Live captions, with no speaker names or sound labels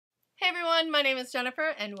Hey everyone, my name is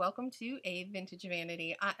Jennifer and welcome to a Vintage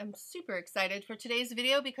Vanity. I am super excited for today's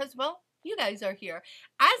video because, well, you guys are here.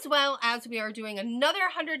 As well as we are doing another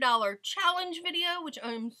 $100 challenge video, which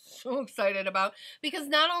I'm so excited about because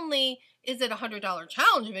not only is it a $100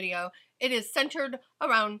 challenge video, it is centered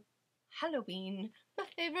around Halloween, the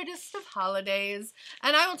favoriteest of holidays.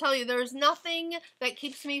 And I will tell you, there's nothing that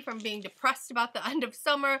keeps me from being depressed about the end of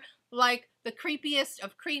summer like the creepiest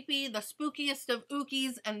of creepy, the spookiest of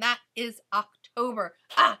ookies, and that is October.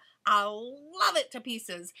 I love it to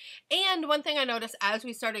pieces. And one thing I noticed as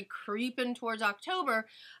we started creeping towards October,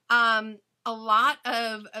 a lot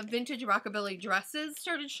of vintage rockabilly dresses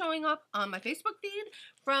started showing up on my Facebook feed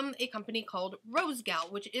from a company called Rosegal,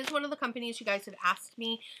 which is one of the companies you guys had asked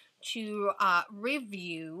me to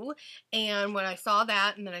review. And when I saw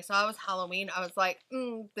that and then I saw it was Halloween, I was like,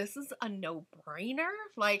 this is a no-brainer.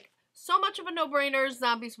 Like, so much of a no-brainer,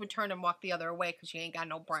 zombies would turn and walk the other way because you ain't got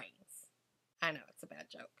no brains. I know, it's a bad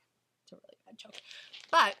joke. It's a really bad joke.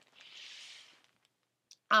 But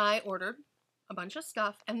I ordered a bunch of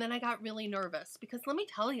stuff and then I got really nervous because let me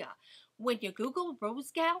tell you, when you Google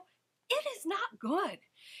Rosegal, it is not good.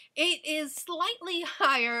 It is slightly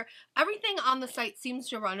higher. Everything on the site seems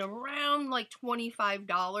to run around like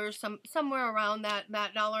 $25, somewhere around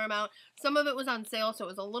that dollar amount. Some of it was on sale, so it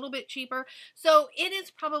was a little bit cheaper. So it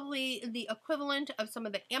is probably the equivalent of some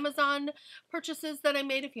of the Amazon purchases that I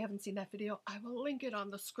made. If you haven't seen that video, I will link it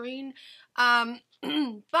on the screen.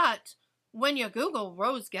 But when you Google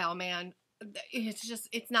Rosegal, man,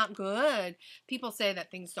 it's not good. People say that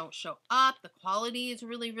things don't show up. The quality is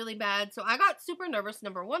really, really bad. So I got super nervous,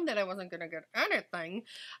 number one, that I wasn't going to get anything.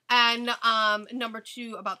 And number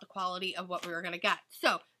two, about the quality of what we were going to get.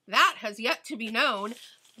 So that has yet to be known.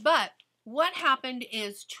 But what happened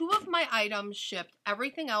is 2 of my items shipped.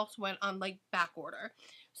 Everything else went on like back order.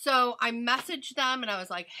 So I messaged them and I was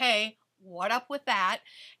like, hey, what up with that?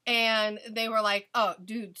 And they were like, oh,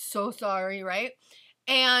 dude, so sorry, right?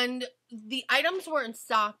 And the items were in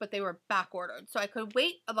stock, but they were back ordered. So I could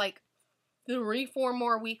wait like 3-4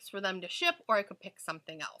 more weeks for them to ship, or I could pick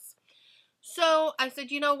something else. So I said,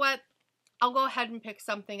 you know what? I'll go ahead and pick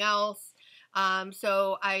something else.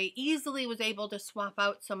 So I easily was able to swap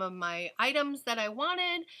out some of my items that I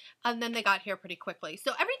wanted, and then they got here pretty quickly.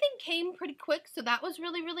 So everything came pretty quick, so that was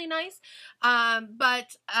really, really nice.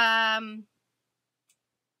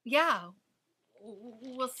 Yeah.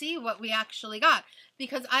 We'll see what we actually got,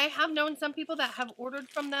 because I have known some people that have ordered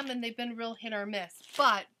from them and they've been real hit or miss,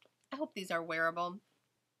 but I hope these are wearable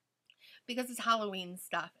because it's Halloween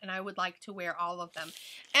stuff and I would like to wear all of them.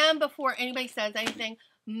 And before anybody says anything,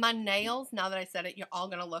 my nails, now that I said it, you're all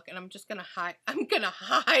gonna look, and I'm gonna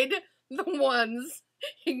hide the ones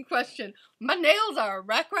in question. My nails are a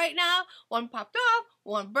wreck right now. One popped off,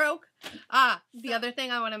 one broke. The other thing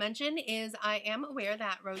I want to mention is I am aware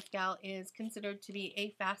that Rosegal is considered to be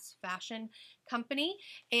a fast fashion company,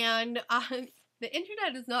 and the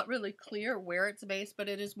internet is not really clear where it's based, but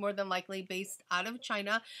it is more than likely based out of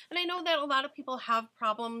China. And I know that a lot of people have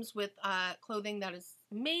problems with clothing that is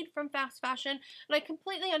made from fast fashion, and I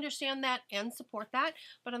completely understand that and support that.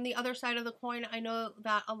 But on the other side of the coin, I know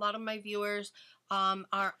that a lot of my viewers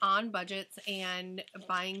are on budgets, and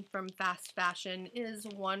buying from fast fashion is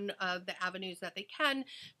one of the avenues that they can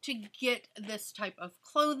to get this type of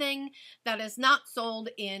clothing that is not sold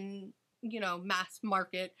in, you know, mass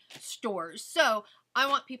market stores. So I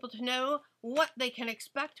want people to know what they can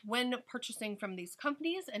expect when purchasing from these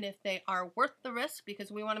companies and if they are worth the risk, because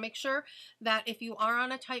we want to make sure that if you are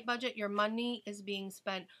on a tight budget, your money is being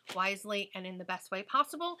spent wisely and in the best way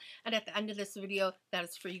possible. And at the end of this video, that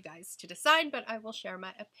is for you guys to decide, but I will share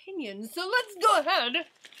my opinion. So let's go ahead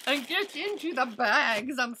and get into the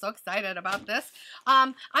bags. I'm so excited about this.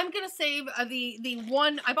 I'm going to save the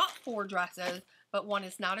one, I bought 4 dresses, but one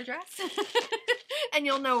is not a dress. And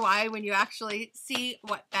you'll know why when you actually see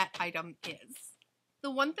what that item is.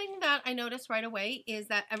 The one thing that I noticed right away is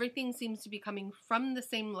that everything seems to be coming from the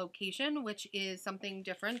same location, which is something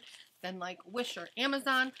different than like Wish or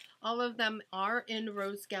Amazon. All of them are in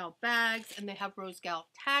Rosegal bags and they have Rosegal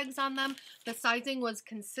tags on them. The sizing was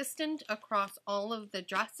consistent across all of the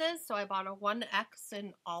dresses, so I bought a 1X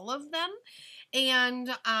in all of them. And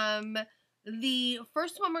the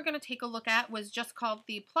first one we're going to take a look at was just called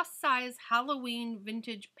the Plus Size Halloween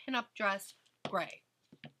Vintage Pinup Dress Gray.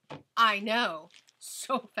 I know,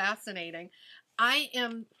 so fascinating. I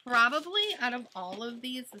am probably, out of all of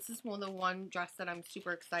these, this is the one dress that I'm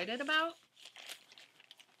super excited about.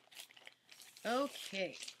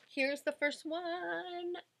 Okay, here's the first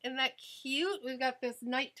one. Isn't that cute? We've got this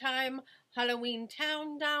nighttime Halloween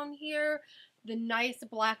town down here. The nice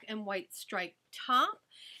black and white striped top.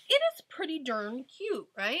 it is pretty darn cute,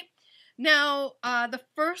 right? Now, the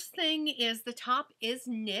first thing is the top is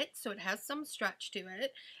knit, so it has some stretch to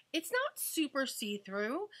it. It's not super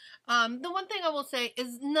see-through. The one thing I will say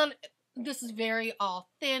is this is very all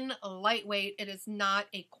thin, lightweight. It is not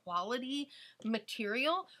a quality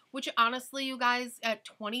material, which honestly, you guys, at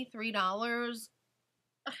 $23,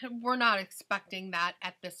 we're not expecting that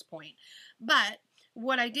at this point. But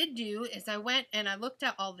what I did do is I went and I looked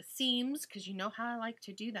at all the seams, because you know how I like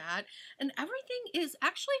to do that, and everything is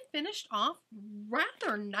actually finished off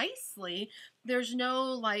rather nicely. There's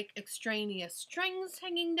no like extraneous strings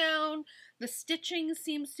hanging down. The stitching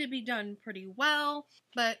seems to be done pretty well,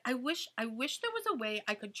 but I wish there was a way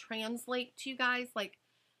I could translate to you guys like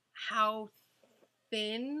how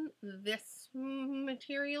thin this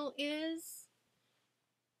material is.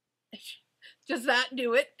 Does that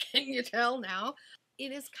do it? Can you tell now?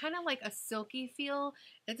 It is kind of like a silky feel.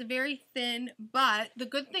 It's very thin, but the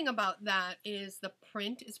good thing about that is the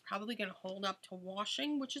print is probably going to hold up to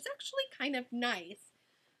washing, which is actually kind of nice.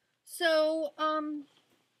 So,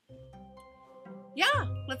 yeah,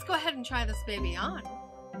 let's go ahead and try this baby on.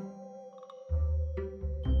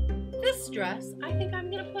 This dress, I think I'm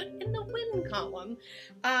going to put in the win column.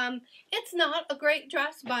 It's not a great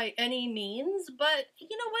dress by any means, but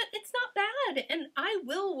you know what? It's not bad, and I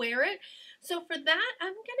will wear it. So for that,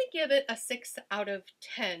 I'm going to give it a 6 out of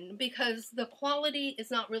 10 because the quality is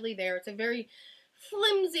not really there. It's a very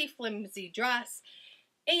flimsy dress,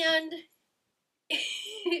 and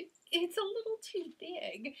it's a little too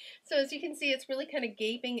big. So as you can see, it's really kind of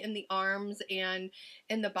gaping in the arms and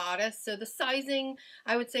in the bodice. So the sizing,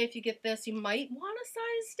 I would say if you get this, you might want to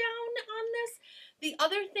size down on this. The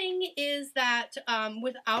other thing is that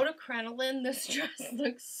without a crinoline, this dress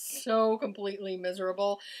looks so completely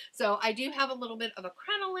miserable. So I do have a little bit of a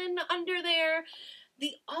crinoline under there.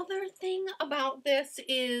 The other thing about this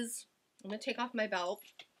is, I'm going to take off my belt.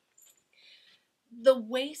 The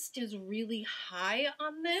waist is really high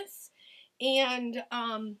on this, and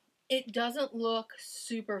it doesn't look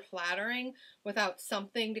super flattering without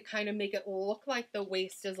something to kind of make it look like the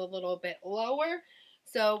waist is a little bit lower.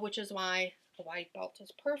 So, which is why a white belt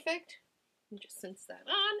is perfect. You just cinch that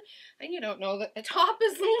on, and you don't know that the top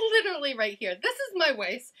is literally right here. This is my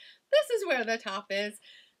waist. This is where the top is.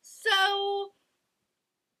 So,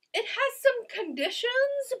 it has some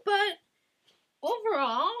conditions, but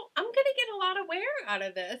overall, I'm going to get a lot of wear out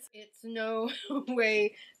of this. It's no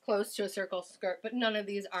way close to a circle skirt, but none of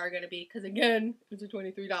these are going to be because, again, it's a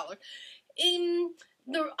 $23.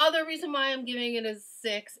 The other reason why I'm giving it a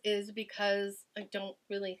 6 is because I don't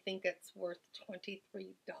really think it's worth $23.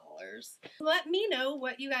 Let me know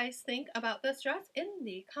what you guys think about this dress in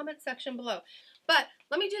the comment section below. But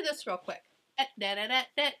let me do this real quick. See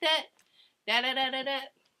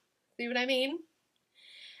what I mean?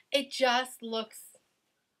 It just looks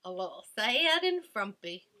a little sad and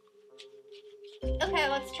frumpy. Okay,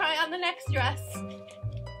 let's try on the next dress.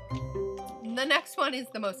 The next one is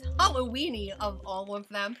the most Halloween-y of all of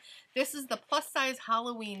them. This is the plus-size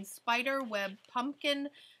Halloween spider web pumpkin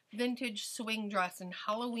vintage swing dress in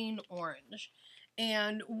Halloween orange.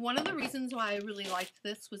 And one of the reasons why I really liked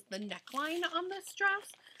this was the neckline on this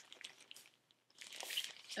dress.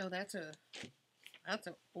 Oh, that's a,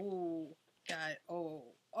 oh, God,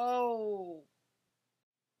 oh.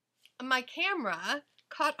 My camera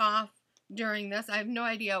cut off during this. I have no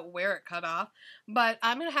idea where it cut off, but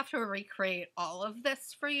I'm going to have to recreate all of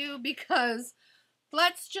this for you because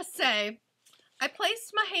let's just say I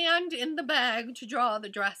placed my hand in the bag to draw the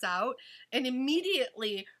dress out and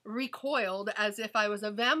immediately recoiled as if I was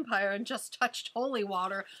a vampire and just touched holy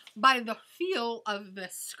water by the feel of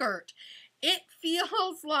this skirt. It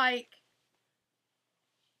feels like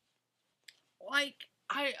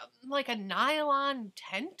a nylon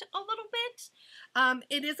tent a little bit.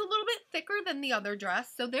 It is a little bit thicker than the other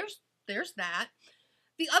dress, so there's that.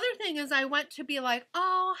 The other thing is I went to be like,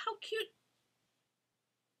 oh, how cute.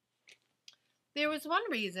 There was one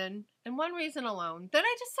reason, and one reason alone, that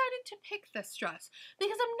I decided to pick this dress.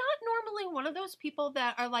 Because I'm not normally one of those people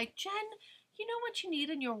that are like, Jen, you know what you need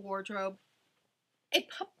in your wardrobe? A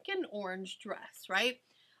pumpkin orange dress, right?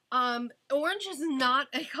 Orange is not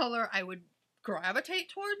a color I would gravitate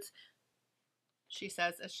towards, she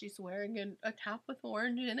says as she's wearing a top with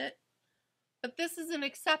orange in it. But this is an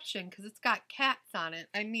exception because it's got cats on it.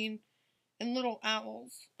 I mean, and little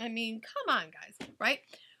owls. I mean, come on, guys, right?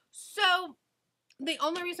 So the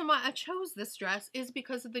only reason why I chose this dress is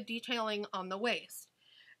because of the detailing on the waist.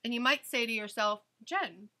 And you might say to yourself,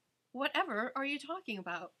 Jen, whatever are you talking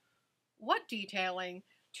about? What detailing?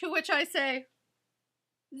 To which I say,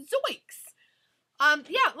 zoinks! Yeah, let me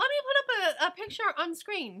put up a picture on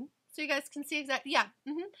screen so you guys can see exactly. Yeah.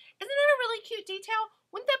 Isn't that a really cute detail?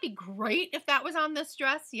 Wouldn't that be great if that was on this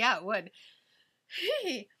dress? Yeah, it would.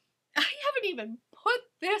 Hey, I haven't even put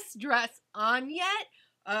this dress on yet.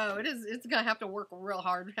 Oh, it's gonna have to work real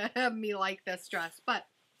hard to have me like this dress. But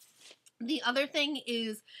the other thing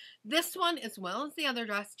is this one, as well as the other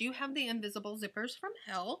dress, do have the invisible zippers from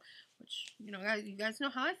hell, which, you guys know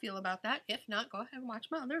how I feel about that. If not, go ahead and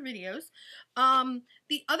watch my other videos.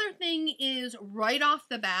 The other thing is, right off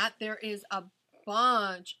the bat, there is a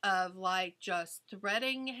bunch of like just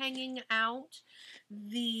threading hanging out.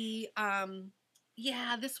 Yeah,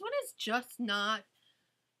 this one is just not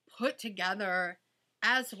put together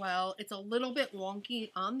as well. It's a little bit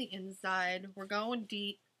wonky on the inside. We're going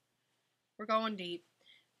deep. We're going deep.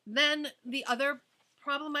 Then the other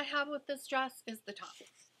problem I have with this dress is the top.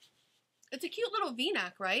 It's a cute little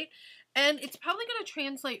v-neck, right? And it's probably going to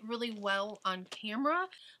translate really well on camera,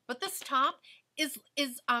 but this top is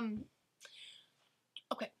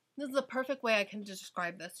okay, this is the perfect way I can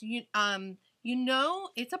describe this. It's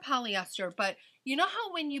a polyester, but you know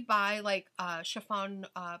how when you buy like chiffon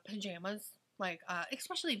pajamas, like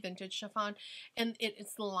especially vintage chiffon, and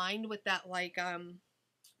it's lined with that like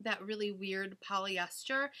that really weird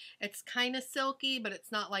polyester. It's kind of silky, but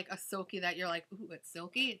it's not like a silky that you're like, ooh, it's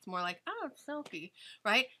silky. It's more like, oh, it's silky,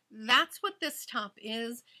 right? That's what this top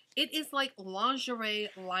is. It is like lingerie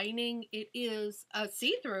lining. It is a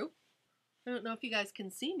see-through. I don't know if you guys can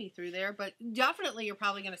see me through there, but definitely you're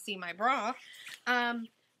probably going to see my bra.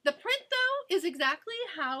 The print, though, is exactly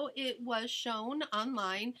how it was shown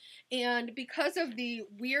online, and because of the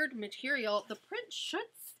weird material, the print should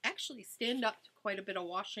actually stand up to quite a bit of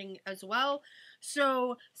washing as well.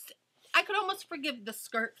 So I could almost forgive the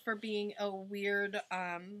skirt for being a weird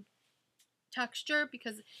texture,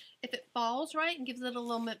 because if it falls right and gives it a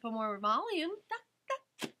little bit more volume, that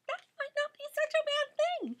might not be such a bad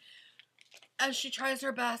thing. As she tries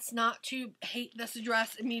her best not to hate this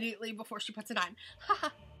dress immediately before she puts it on. Haha.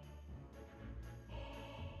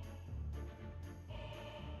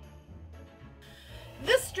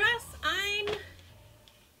 This dress,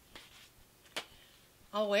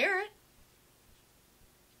 I'll wear it.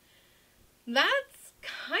 That's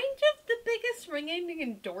kind of the biggest ringing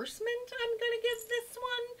endorsement I'm gonna give this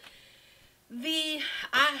one.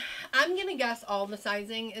 I'm gonna guess all the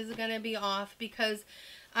sizing is gonna be off, because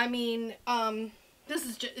I mean,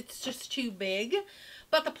 it's just too big.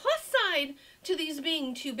 But the plus side to these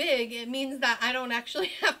being too big, it means that I don't actually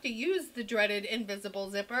have to use the dreaded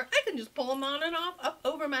invisible zipper. I can just pull them on and off up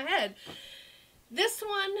over my head. This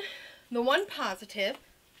one, the one positive,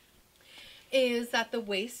 is that the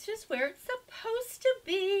waist is where it's supposed to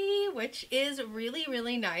be, which is really,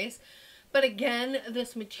 really nice. But again,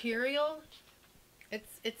 this material,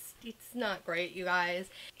 it's not great, you guys.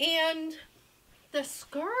 And the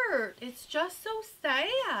skirt, it's just so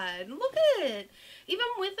sad. Look at it. Even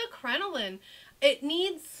with the crinoline, it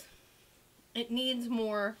needs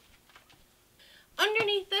more.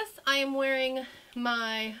 Underneath this, I am wearing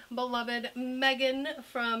my beloved Megan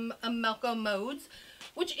from Melco Modes,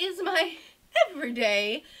 which is my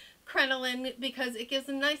everyday crinoline, because it gives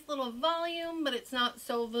a nice little volume, but it's not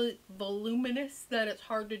so voluminous that it's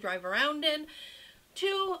hard to drive around in.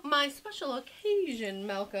 To my special occasion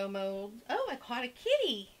Melco Modes. Oh, I caught a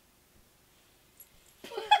kitty.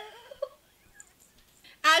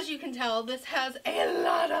 As you can tell, this has a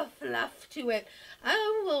lot of fluff to it.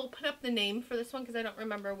 I will put up the name for this one because I don't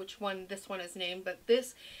remember which one this one is named, but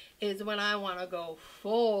this is when I want to go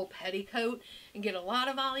full petticoat and get a lot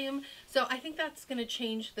of volume. So I think that's going to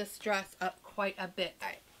change this dress up quite a bit. All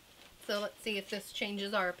right. So let's see if this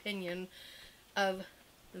changes our opinion of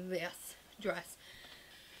this dress.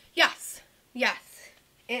 Yes,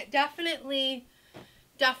 it definitely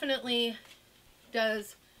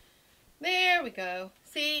does. There we go.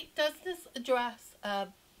 See, does this dress a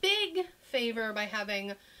big favor by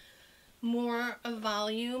having more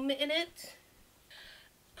volume in it.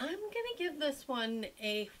 I'm gonna give this one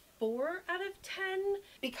a 4 out of 10.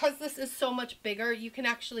 Because this is so much bigger, you can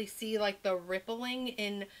actually see like the rippling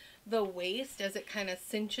in the waist as it kind of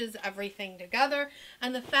cinches everything together,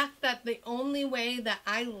 and the fact that the only way that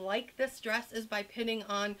I like this dress is by pinning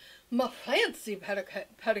on my fancy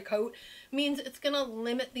petticoat means it's gonna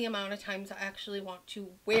limit the amount of times I actually want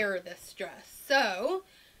to wear this dress. So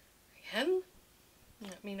again,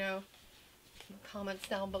 let me know in the comments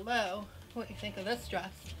down below what you think of this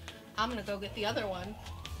dress. I'm gonna go get the other one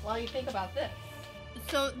while you think about this.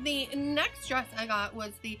 So the next dress I got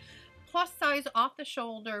was the plus size off the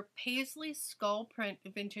shoulder paisley skull print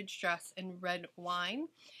vintage dress in red wine.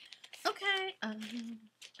 Okay.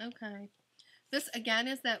 This, again,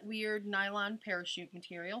 is that weird nylon parachute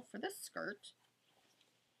material for this skirt.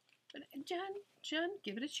 But Jen,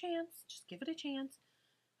 give it a chance. Just give it a chance.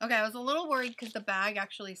 Okay, I was a little worried because the bag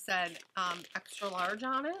actually said extra large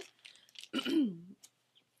on it.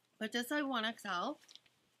 But this I 1XL.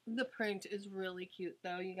 The print is really cute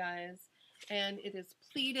though, you guys. And it is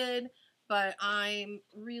pleated, but I'm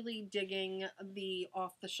really digging the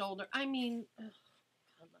off the shoulder. I mean, ugh,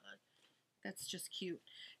 come on. That's just cute.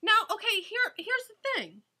 Now, okay, here's the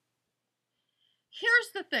thing.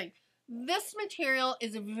 Here's the thing. This material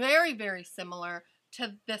is very, very similar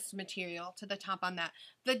to this material, to the top on that.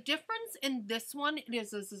 The difference in this one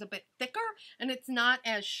is a bit thicker, and it's not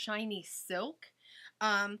as shiny silk.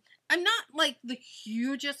 I'm not like the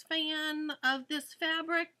hugest fan of this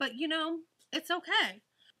fabric, but you know, it's okay.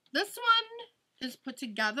 This one is put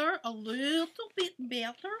together a little bit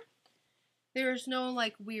better. There's no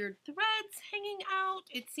like weird threads hanging out.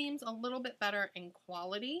 It seems a little bit better in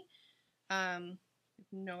quality. I have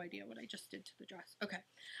no idea what I just did to the dress. Okay,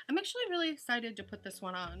 I'm actually really excited to put this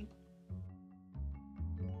one on.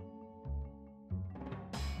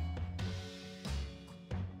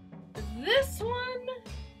 This one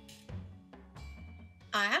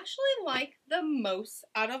I actually like the most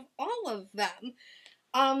out of all of them.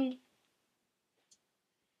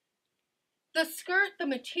 The skirt, the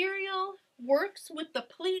material works with the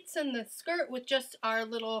pleats and the skirt with just our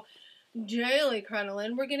little daily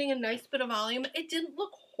crinoline. We're getting a nice bit of volume. It didn't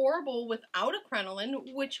look horrible without a crinoline,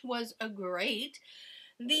 which was a great.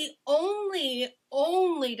 The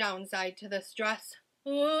only downside to this dress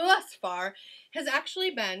thus far has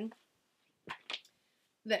actually been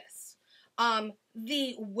this.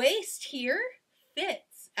 The waist here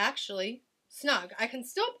fits actually snug. I can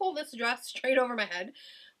still pull this dress straight over my head,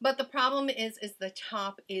 but the problem is the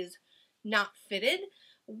top is not fitted,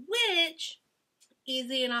 which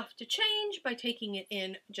easy enough to change by taking it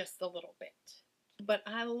in just a little bit. But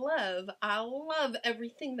I love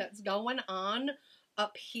everything that's going on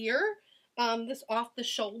up here. This off the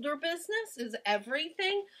shoulder business is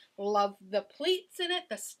everything. Love the pleats in it.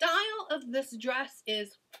 The style of this dress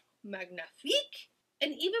is magnifique.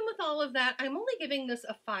 And even with all of that, I'm only giving this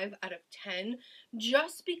a 5 out of 10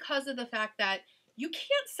 just because of the fact that you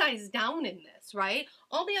can't size down in this, right?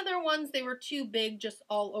 All the other ones, they were too big just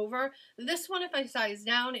all over. This one, if I size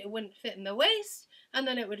down, it wouldn't fit in the waist, and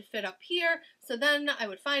then it would fit up here. So then I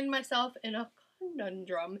would find myself in a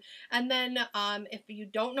conundrum. And then if you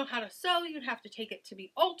don't know how to sew, you'd have to take it to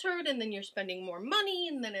be altered, and then you're spending more money.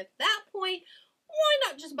 And then at that point, why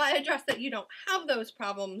not just buy a dress that you don't have those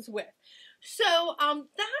problems with? So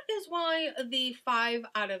that is why the 5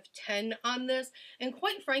 out of 10 on this. And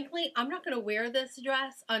quite frankly, I'm not going to wear this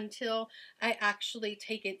dress until I actually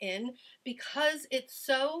take it in because it's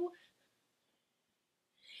so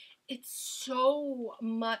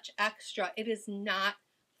much extra. It is not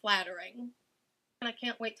flattering. And I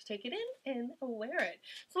can't wait to take it in and wear it.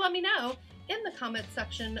 So let me know in the comment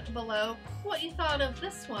section below what you thought of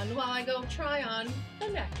this one while I go try on the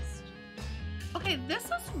next. Okay, this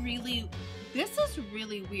is really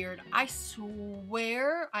weird. I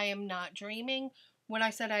swear I am not dreaming when I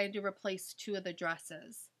said I had to replace 2 of the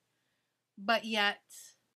dresses. But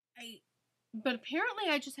apparently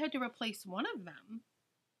I just had to replace one of them.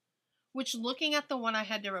 Which, looking at the one I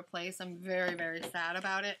had to replace, I'm very, very sad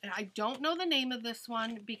about it. And I don't know the name of this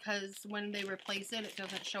one because when they replace it, it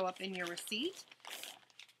doesn't show up in your receipt.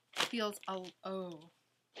 It feels, oh.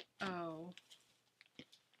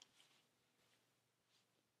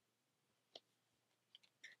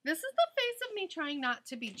 This is the face of me trying not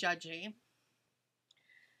to be judgy.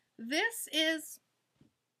 This is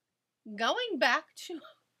going back to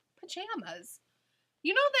pajamas.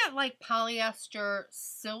 You know that like polyester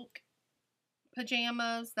silk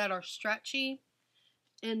pajamas that are stretchy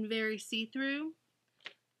and very see-through?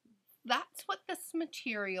 That's what this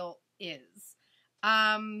material is.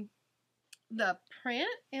 The print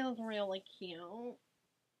is really cute,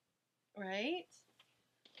 right?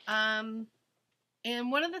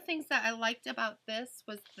 And one of the things that I liked about this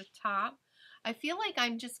was the top. I feel like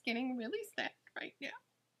I'm just getting really sad right now.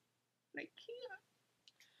 I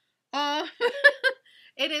can't.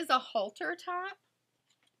 It is a halter top.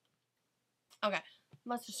 Okay,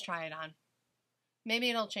 let's just try it on.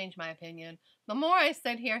 Maybe it'll change my opinion. The more I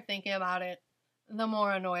sit here thinking about it, the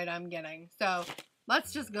more annoyed I'm getting. So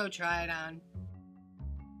let's just go try it on.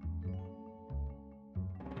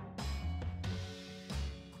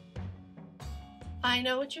 I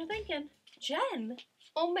know what you're thinking. Jen,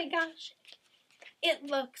 oh my gosh, it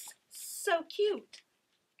looks so cute.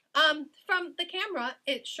 From the camera,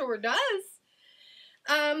 it sure does.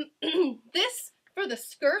 This For the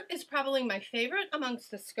skirt is probably my favorite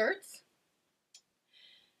amongst the skirts.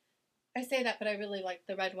 I say that, but I really like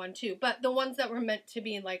the red one too. But the ones that were meant to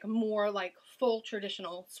be like more like full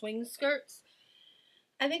traditional swing skirts,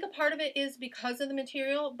 I think a part of it is because of the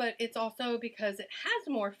material, but it's also because it has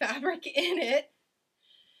more fabric in it.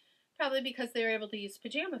 Probably because they were able to use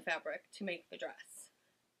pajama fabric to make the dress.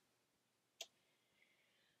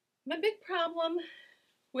 My big problem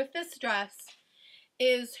with this dress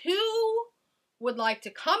is who would like to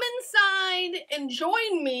come inside and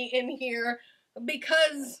join me in here,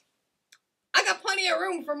 because I got plenty of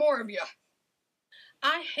room for more of you.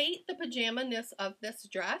 I hate the pajama-ness of this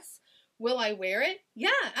dress. Will I wear it? Yeah,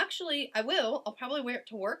 actually, I will. I'll probably wear it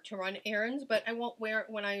to work to run errands, but I won't wear it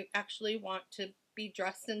when I actually want to be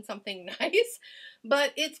dressed in something nice.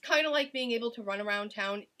 But it's kind of like being able to run around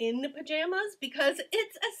town in the pajamas, because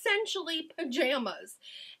it's essentially pajamas.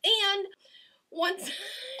 And once...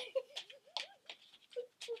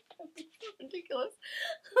 ridiculous.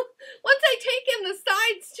 Once I take in the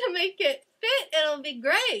sides to make it fit, it'll be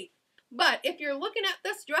great. But if you're looking at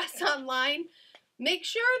this dress online, make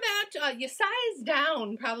sure that you size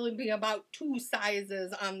down, probably be about 2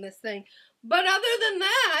 sizes on this thing. But other than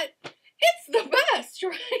that, it's the best,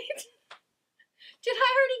 right? Did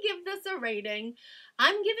I already give this a rating?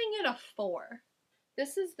 I'm giving it a 4.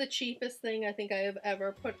 This is the cheapest thing I think I have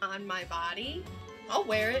ever put on my body. I'll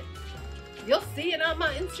wear it. You'll see it on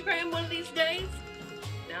my Instagram one of these days.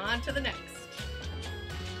 Now on to the next.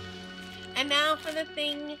 And now for the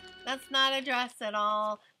thing that's not a dress at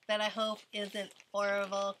all, that I hope isn't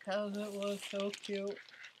horrible, because it was so cute.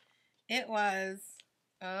 It was.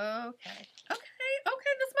 Okay,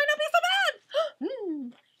 this might not be so bad.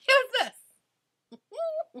 Here's this.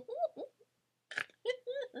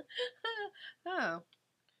 Oh,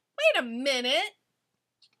 wait a minute.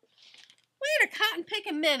 Wait a cotton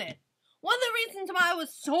picking minute. One of the reasons why I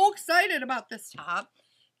was so excited about this top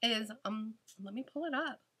is, let me pull it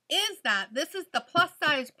up, is that this is the plus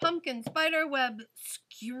size pumpkin spiderweb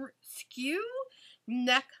skew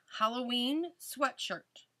neck Halloween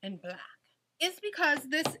sweatshirt in black. It's because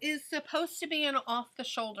this is supposed to be an off the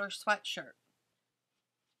shoulder sweatshirt.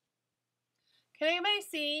 Can anybody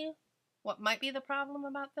see what might be the problem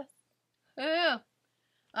about this? Oh,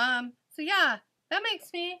 so yeah, that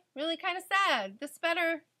makes me really kind of sad. This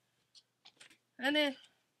better. And then,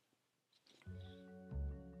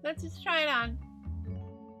 let's just try it on.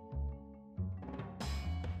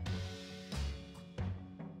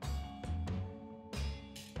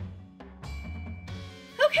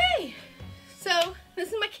 Okay, so this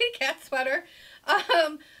is my kitty cat sweater.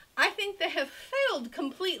 I think they have failed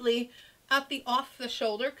completely at the off the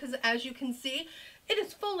shoulder, because as you can see, it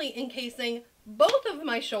is fully encasing both of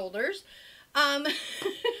my shoulders.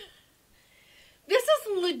 This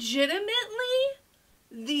is legitimately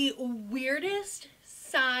the weirdest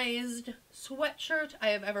sized sweatshirt I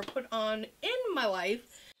have ever put on in my life.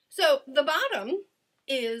 So the bottom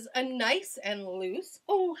is a nice and loose.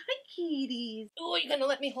 Oh, hi kitties. Oh, you're gonna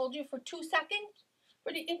let me hold you for 2 seconds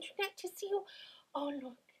for the internet to see you? Oh,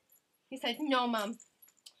 look. He said, no, Mom.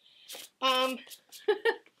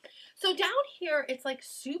 So down here, it's like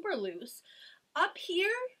super loose. Up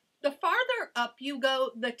here, the farther up you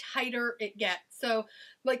go, the tighter it gets. So,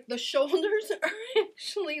 like, the shoulders are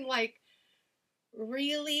actually, like,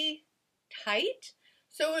 really tight.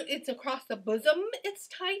 So it's across the bosom, it's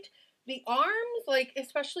tight. The arms, like,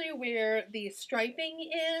 especially where the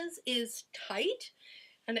striping is tight.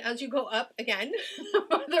 And as you go up, again, the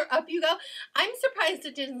farther up you go, I'm surprised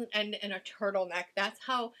it didn't end in a turtleneck. That's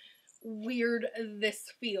how weird this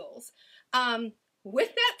feels.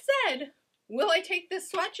 With that said, will I take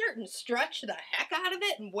this sweatshirt and stretch the heck out of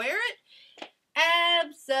it and wear it?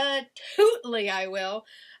 Absolutely I will,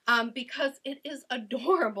 because it is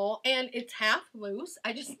adorable and it's half loose.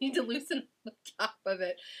 I just need to loosen the top of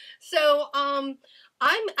it. So, I'm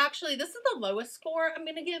actually, this is the lowest score I'm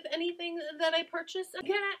going to give anything that I purchased. I'm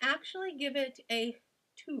going to actually give it a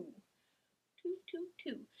 2.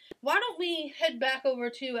 2. Why don't we head back over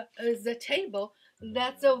to the table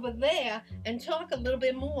that's over there and talk a little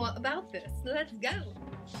bit more about this. Let's go.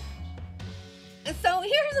 So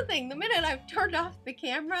here's the thing. The minute I turned off the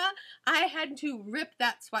camera, I had to rip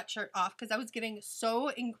that sweatshirt off because I was getting so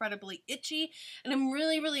incredibly itchy. And I'm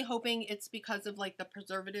really, really hoping it's because of like the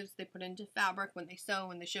preservatives they put into fabric when they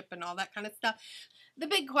sew and they ship and all that kind of stuff. The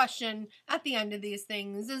big question at the end of these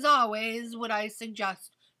things is always, would I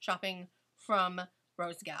suggest shopping from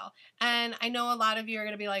Rosegal? And I know a lot of you are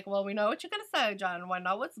going to be like, well, we know what you're going to say, John. We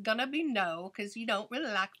know it's going to be no, because you don't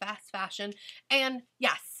really like fast fashion. And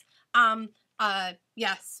yes,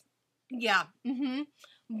 yes, yeah,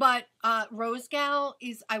 But Rosegal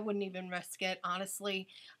is, I wouldn't even risk it, honestly,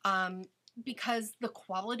 because the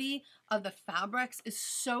quality of the fabrics is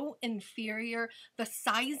so inferior. The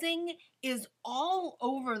sizing is all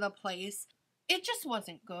over the place. It just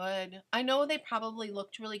wasn't good. I know they probably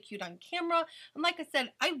looked really cute on camera. And like I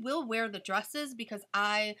said, I will wear the dresses because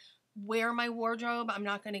I wear my wardrobe. I'm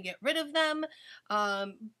not going to get rid of them.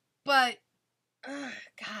 But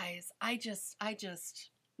guys, I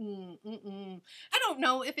don't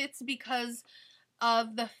know if it's because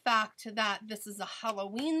of the fact that this is a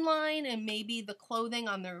Halloween line and maybe the clothing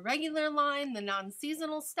on their regular line, the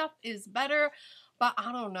non-seasonal stuff is better, but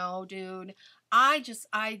I don't know, dude. And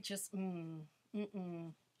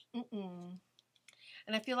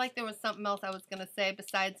I feel like there was something else I was gonna say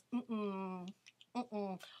besides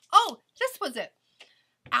Oh, this was it.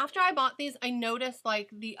 After I bought these, I noticed like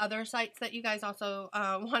the other sites that you guys also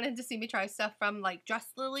wanted to see me try stuff from, like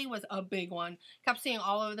Dress Lily was a big one. Kept seeing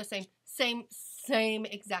all over the same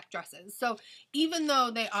exact dresses. So even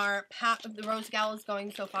though they are, the Rosegal is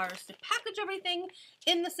going so far as to package everything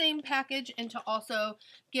in the same package and to also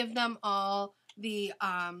give them all the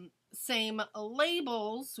same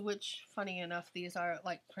labels, which funny enough, these are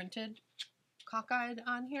like printed cockeyed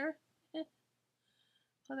on here.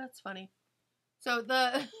 Oh, that's funny. So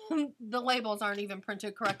the the labels aren't even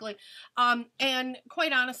printed correctly. And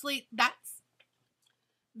quite honestly, that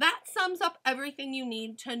sums up everything you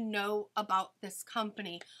need to know about this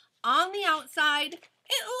company. On the outside,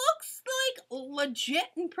 it looks like legit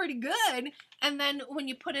and pretty good. And then when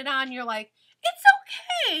you put it on, you're like, it's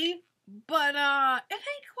okay, but it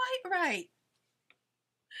ain't quite right.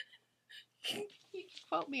 You can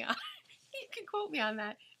quote me on you can quote me on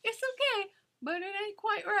that. It's okay, but it ain't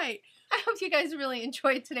quite right. I hope you guys really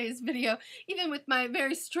enjoyed today's video, even with my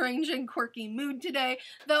very strange and quirky mood today,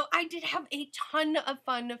 though I did have a ton of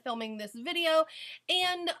fun filming this video,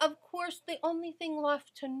 and of course the only thing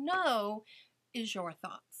left to know is your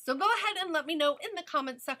thoughts. So go ahead and let me know in the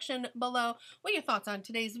comment section below what your thoughts on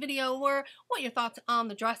today's video were, what your thoughts on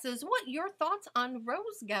the dresses, what your thoughts on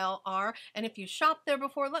Rosegal are, and if you shopped there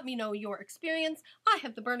before, let me know your experience. I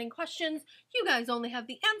have the burning questions. You guys only have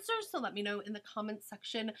the answers, so let me know in the comment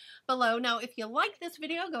section below. Now, if you like this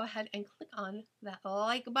video, go ahead and click on that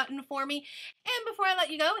like button for me. And before I let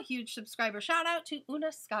you go, a huge subscriber shout out to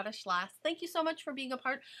Una Scottish Lass. Thank you so much for being a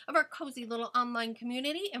part of our cozy little online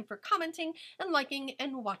community and for commenting and liking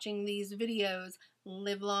and watching these videos.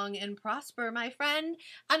 Live long and prosper, my friend.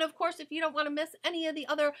 And of course, if you don't want to miss any of the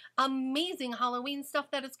other amazing Halloween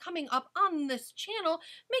stuff that is coming up on this channel,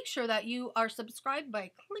 make sure that you are subscribed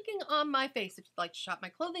by clicking on my face. If you'd like to shop my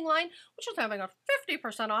clothing line, which is having a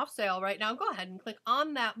 50% off sale right now, go ahead and click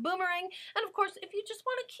on that boomerang. And of course, if you just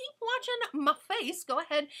want to keep watching my face, go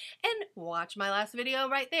ahead and watch my last video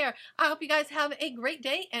right there. I hope you guys have a great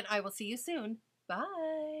day, and I will see you soon.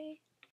 Bye.